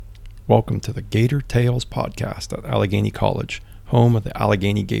Welcome to the Gator Tales podcast at Allegheny College, home of the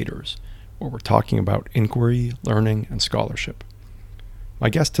Allegheny Gators, where we're talking about inquiry, learning, and scholarship. My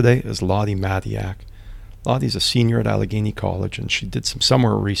guest today is Lottie Madiak. Lottie's a senior at Allegheny College, and she did some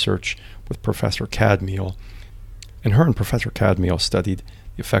summer research with Professor Cadmiel. And her and Professor Cadmiel studied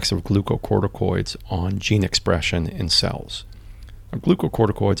the effects of glucocorticoids on gene expression in cells. Now,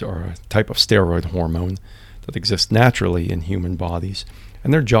 glucocorticoids are a type of steroid hormone that exists naturally in human bodies,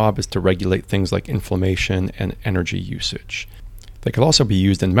 and their job is to regulate things like inflammation and energy usage. They could also be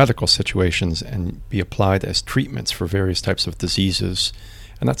used in medical situations and be applied as treatments for various types of diseases,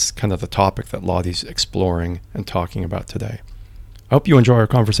 and that's kind of the topic that Lottie's exploring and talking about today. I hope you enjoy our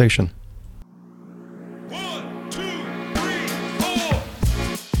conversation.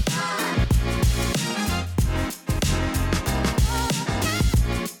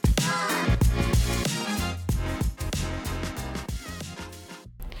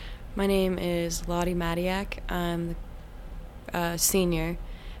 My name is Lottie Madiak. I'm a senior,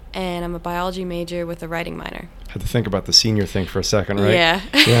 and I'm a biology major with a writing minor. Had to think about the senior thing for a second, right? Yeah.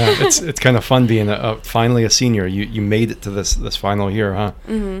 Yeah, it's kind of fun being finally a senior. You made it to this final year, huh?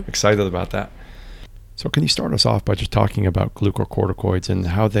 Mm-hmm. Excited about that. So can you start us off by just talking about glucocorticoids and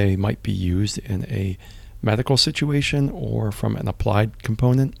how they might be used in a medical situation or from an applied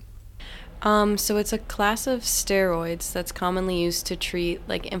component? So it's a class of steroids that's commonly used to treat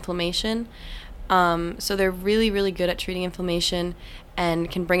like inflammation. So they're really, really good at treating inflammation and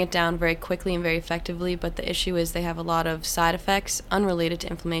can bring it down very quickly and very effectively. But the issue is they have a lot of side effects unrelated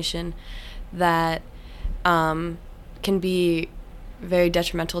to inflammation that can be very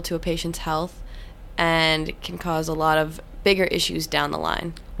detrimental to a patient's health and can cause a lot of bigger issues down the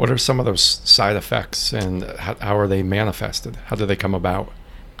line. What are some of those side effects, and how are they manifested? How do they come about?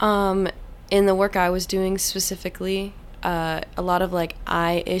 In the work I was doing specifically, a lot of like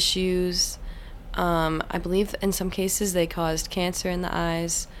eye issues. I believe in some cases they caused cancer in the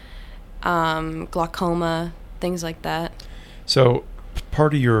eyes, glaucoma, things like that. So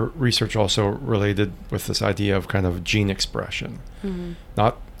part of your research also related with this idea of kind of gene expression. Mm-hmm.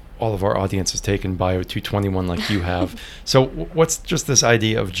 Not all of our audience has taken Bio 221 like you have. So what's just this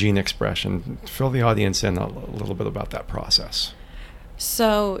idea of gene expression? Fill the audience in a little bit about that process.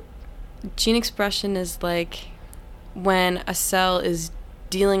 So gene expression is like when a cell is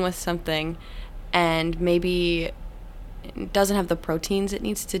dealing with something and maybe it doesn't have the proteins it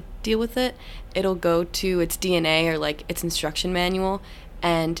needs to deal with it, it'll go to its DNA or like its instruction manual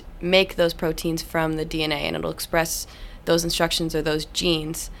and make those proteins from the DNA, and it'll express those instructions or those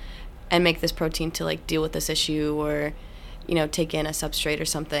genes and make this protein to like deal with this issue or, you know, take in a substrate or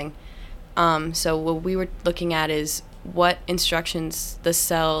something. So what we were looking at is what instructions the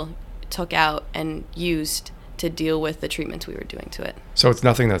cell took out and used to deal with the treatments we were doing to it. So it's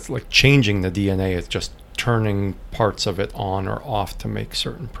nothing that's like changing the DNA, it's just turning parts of it on or off to make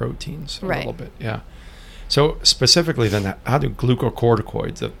certain proteins a little bit. Yeah. So specifically then, how do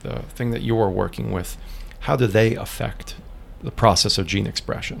glucocorticoids, the thing that you were working with, how do they affect the process of gene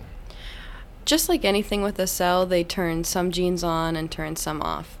expression? Just like anything with a cell, they turn some genes on and turn some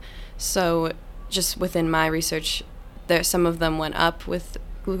off. So just within my research, some of them went up with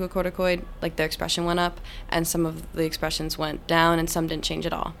glucocorticoid, like their expression went up, and some of the expressions went down, and some didn't change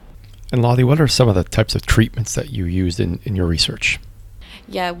at all. And Lottie, what are some of the types of treatments that you used in your research?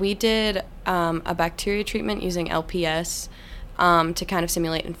 Yeah, we did a bacteria treatment using LPS to kind of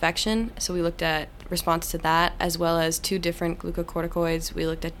simulate infection. So we looked at response to that, as well as two different glucocorticoids. We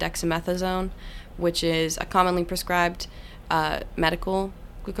looked at dexamethasone, which is a commonly prescribed medical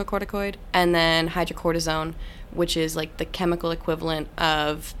glucocorticoid, and then hydrocortisone, which is like the chemical equivalent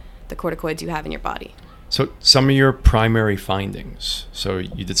of the corticoids you have in your body. So some of your primary findings, so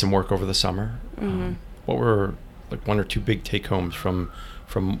you did some work over the summer. Mm-hmm. What were like one or two big take-homes from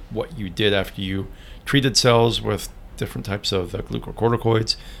what you did after you treated cells with different types of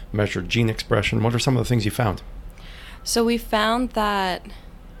glucocorticoids, measured gene expression? What are some of the things you found? So we found that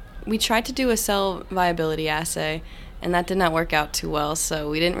we tried to do a cell viability assay, and that did not work out too well, so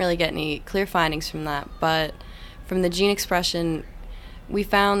we didn't really get any clear findings from that. But from the gene expression, we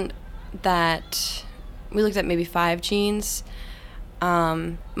found that we looked at maybe 5 genes.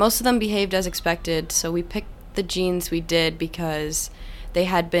 Most of them behaved as expected, so we picked the genes we did because they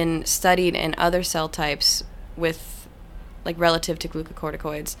had been studied in other cell types with, like, relative to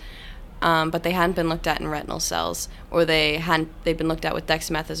glucocorticoids, but they hadn't been looked at in retinal cells, or they'd been looked at with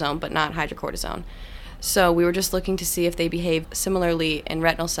dexamethasone but not hydrocortisone. So we were just looking to see if they behave similarly in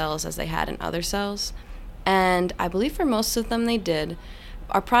retinal cells as they had in other cells. And I believe for most of them they did.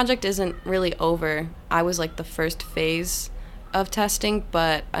 Our project isn't really over. I was like the first phase of testing,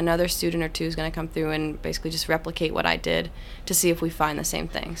 but another student or two is going to come through and basically just replicate what I did to see if we find the same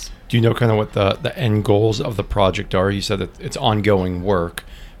things. Do you know kind of what the end goals of the project are? You said that it's ongoing work.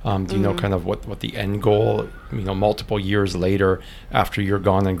 Do you know kind of what the end goal, multiple years later after you're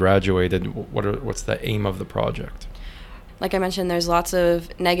gone and graduated, what's the aim of the project? Like I mentioned, there's lots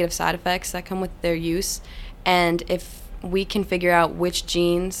of negative side effects that come with their use, and if we can figure out which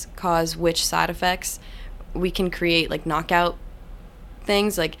genes cause which side effects, we can create like knockout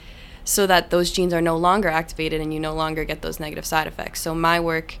things, like so that those genes are no longer activated and you no longer get those negative side effects. So my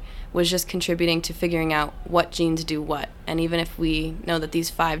work was just contributing to figuring out what genes do what. And even if we know that these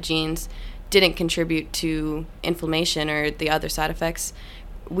 5 genes didn't contribute to inflammation or the other side effects,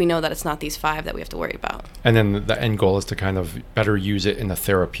 we know that it's not these 5 that we have to worry about. And then the end goal is to kind of better use it in a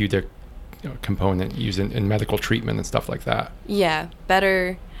therapeutic component, use it in medical treatment and stuff like that. Yeah,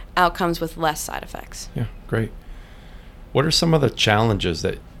 better outcomes with less side effects. Yeah, great. What are some of the challenges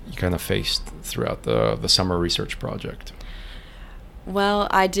that you kind of faced throughout the summer research project? Well,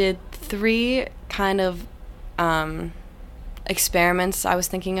 I did 3 kind of experiments, I was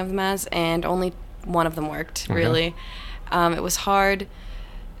thinking of them as, and only one of them worked, really. It was hard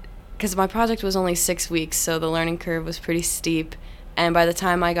because my project was only 6 weeks, so the learning curve was pretty steep. And by the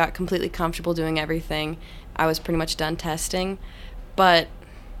time I got completely comfortable doing everything, I was pretty much done testing. But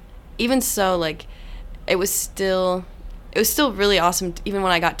even so, like, it was still really awesome. Even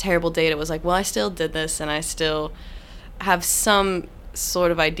when I got terrible data, it was like, well, I still did this, and I still have some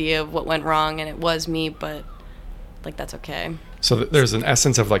sort of idea of what went wrong, and it was me, but like that's okay. So there's an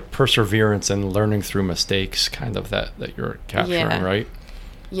essence of like perseverance and learning through mistakes, kind of that you're capturing, right?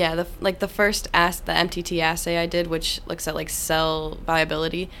 Yeah, the first the MTT assay I did, which looks at like cell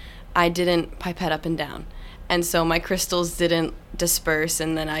viability, I didn't pipette up and down, and so my crystals didn't disperse,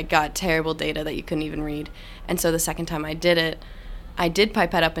 and then I got terrible data that you couldn't even read. And so the second time I did it, I did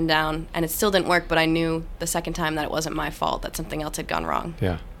pipette up and down, and it still didn't work, but I knew the second time that it wasn't my fault, that something else had gone wrong.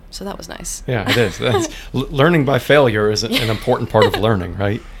 Yeah. So that was nice. Yeah, it is. Learning by failure is an important part of learning,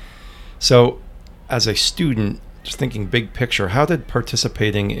 right? So as a student, just thinking big picture, how did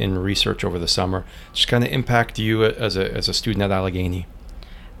participating in research over the summer just kind of impact you as a student at Allegheny?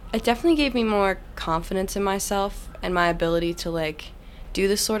 It definitely gave me more confidence in myself and my ability to like do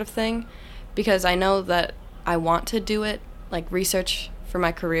this sort of thing, because I know that I want to do it, like research for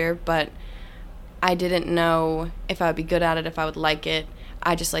my career, but I didn't know if I would be good at it, if I would like it.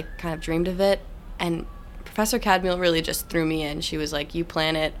 I just like kind of dreamed of it, and Professor Cadmiel really just threw me in. She was like, you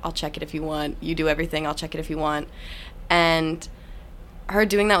plan it, I'll check it if you want. You do everything, I'll check it if you want. And her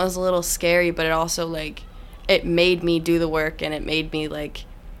doing that was a little scary, but it also like, it made me do the work, and it made me like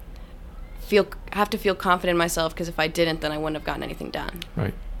have to feel confident in myself, because if I didn't, then I wouldn't have gotten anything done.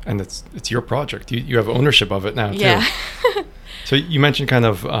 Right. And it's your project. You have ownership of it now, too. Yeah. So you mentioned kind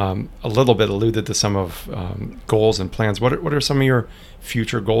of a little bit, alluded to some of goals and plans. What are some of your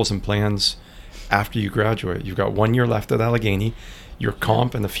future goals and plans after you graduate? You've got 1 year left at Allegheny, your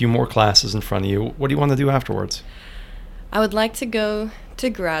comp, and a few more classes in front of you. What do you want to do afterwards? I would like to go to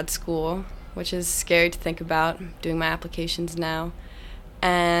grad school, which is scary to think about. I'm doing my applications now.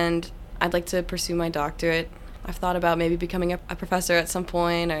 And I'd like to pursue my doctorate. I've thought about maybe becoming a professor at some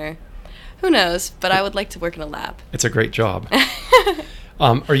point, or who knows, but I would like to work in a lab. It's a great job.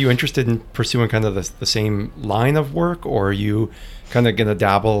 Are you interested in pursuing kind of the same line of work, or are you kind of going to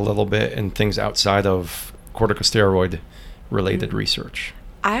dabble a little bit in things outside of corticosteroid-related research?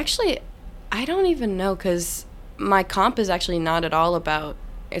 I don't even know, because my comp is actually not at all about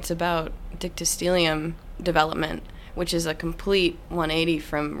dictyostelium development, which is a complete 180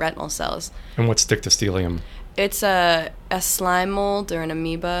 from retinal cells. And what's dictyostelium? It's a slime mold or an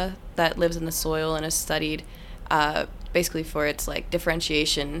amoeba that lives in the soil and is studied basically for its like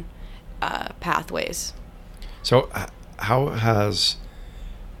differentiation pathways. So how has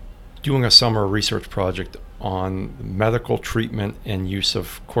doing a summer research project on medical treatment and use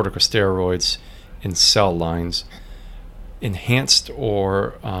of corticosteroids in cell lines enhanced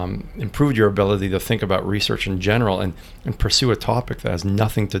or improved your ability to think about research in general and pursue a topic that has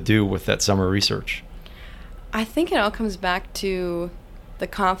nothing to do with that summer research? I think it all comes back to the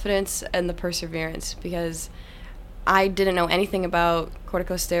confidence and the perseverance, because I didn't know anything about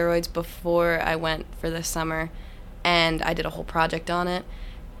corticosteroids before I went for this summer, and I did a whole project on it,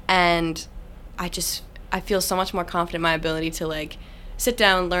 and I feel so much more confident in my ability to like sit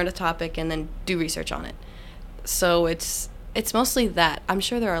down, learn a topic, and then do research on it. So it's mostly that. I'm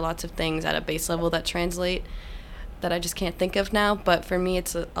sure there are lots of things at a base level that translate that I just can't think of now, but for me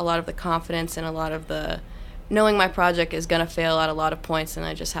it's a lot of the confidence and a lot of the knowing my project is going to fail at a lot of points, and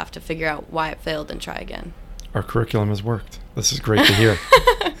I just have to figure out why it failed and try again. our curriculum has worked. This is great to hear.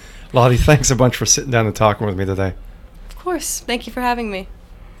 Lottie, thanks a bunch for sitting down and talking with me today. Of course. Thank you for having me.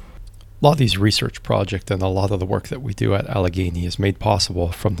 Lottie's research project and a lot of the work that we do at Allegheny is made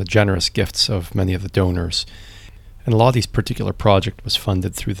possible from the generous gifts of many of the donors. And Lottie's particular project was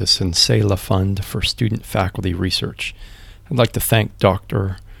funded through the Sincela Fund for Student Faculty Research. I'd like to thank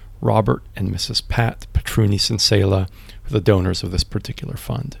Dr. Robert and Mrs. Pat Petruni Sincela for the donors of this particular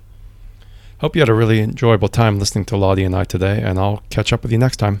fund. Hope you had a really enjoyable time listening to Lottie and I today, and I'll catch up with you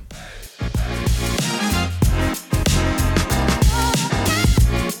next time.